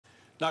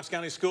Knox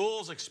County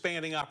Schools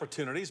expanding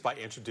opportunities by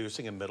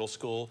introducing a middle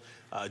school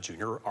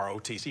junior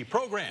ROTC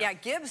program. Yeah,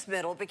 Gibbs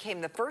Middle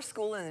became the first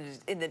school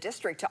in the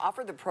district to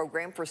offer the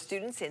program for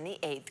students in the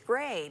 8th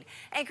grade.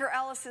 Anchor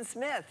Allison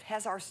Smith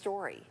has our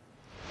story.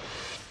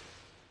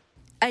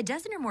 A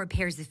dozen or more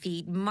pairs of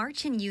feet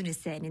march in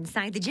unison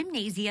inside the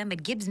gymnasium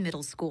at Gibbs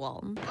Middle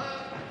School.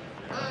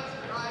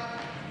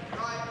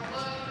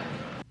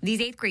 These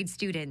 8th grade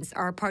students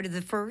are a part of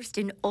the first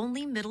and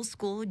only middle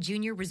school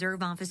junior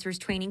reserve officers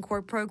training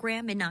corps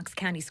program in Knox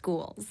County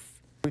Schools.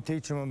 We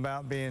teach them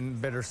about being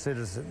better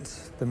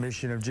citizens. The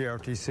mission of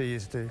JROTC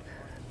is to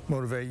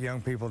motivate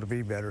young people to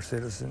be better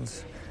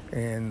citizens.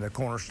 And the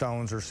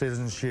cornerstones are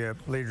citizenship,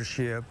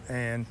 leadership,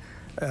 and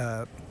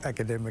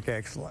academic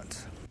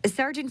excellence.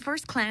 Sergeant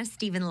First Class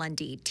Stephen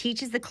Lundy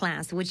teaches the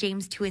class, which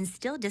aims to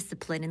instill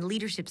discipline and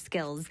leadership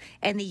skills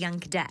in the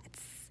young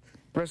cadets.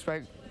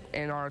 Respect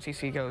in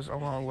ROTC goes a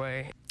long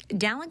way.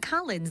 Dallin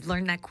Collins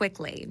learned that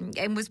quickly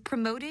and was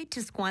promoted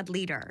to squad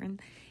leader.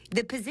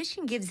 The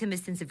position gives him a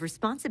sense of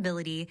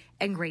responsibility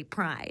and great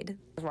pride.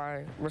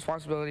 My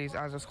responsibilities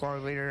as a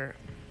squad leader,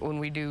 when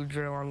we do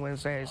drill on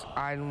Wednesdays,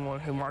 I'm the one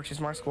who marches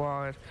my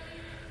squad.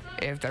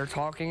 If they're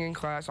talking in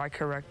class, I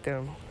correct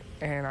them,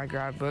 and I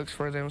grab books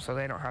for them so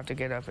they don't have to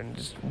get up and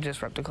just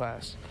disrupt the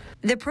class.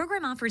 The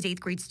program offers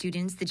 8th grade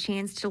students the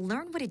chance to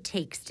learn what it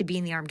takes to be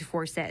in the armed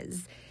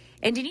forces.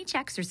 And in each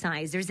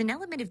exercise, there's an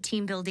element of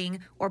team building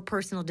or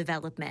personal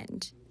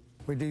development.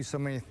 We do so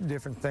many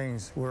different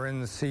things. We're in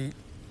the seat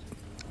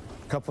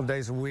a couple of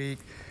days a week.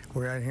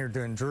 We're out here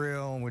doing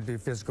drill, and we do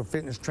physical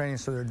fitness training,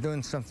 so they're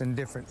doing something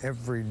different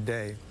every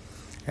day.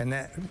 And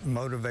that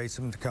motivates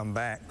them to come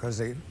back because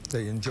they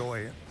enjoy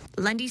it.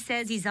 Lundy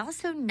says he's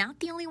also not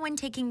the only one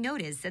taking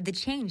notice of the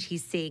change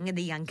he's seeing in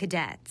the young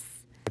cadets.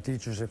 The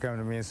teachers have come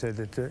to me and said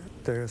that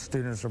the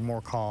students are more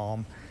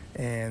calm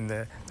and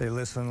they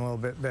listen a little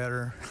bit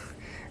better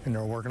and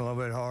they're working a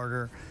little bit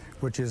harder,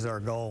 which is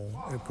our goal,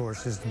 of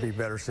course, is to be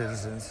better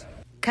citizens.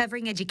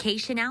 Covering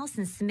education,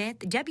 Allison Smith,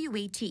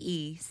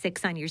 WATE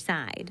 6 on your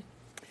side.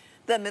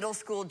 The middle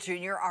school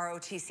junior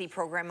ROTC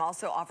program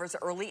also offers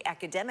early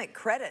academic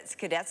credits.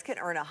 Cadets can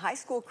earn a high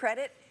school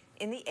credit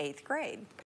in the 8th grade.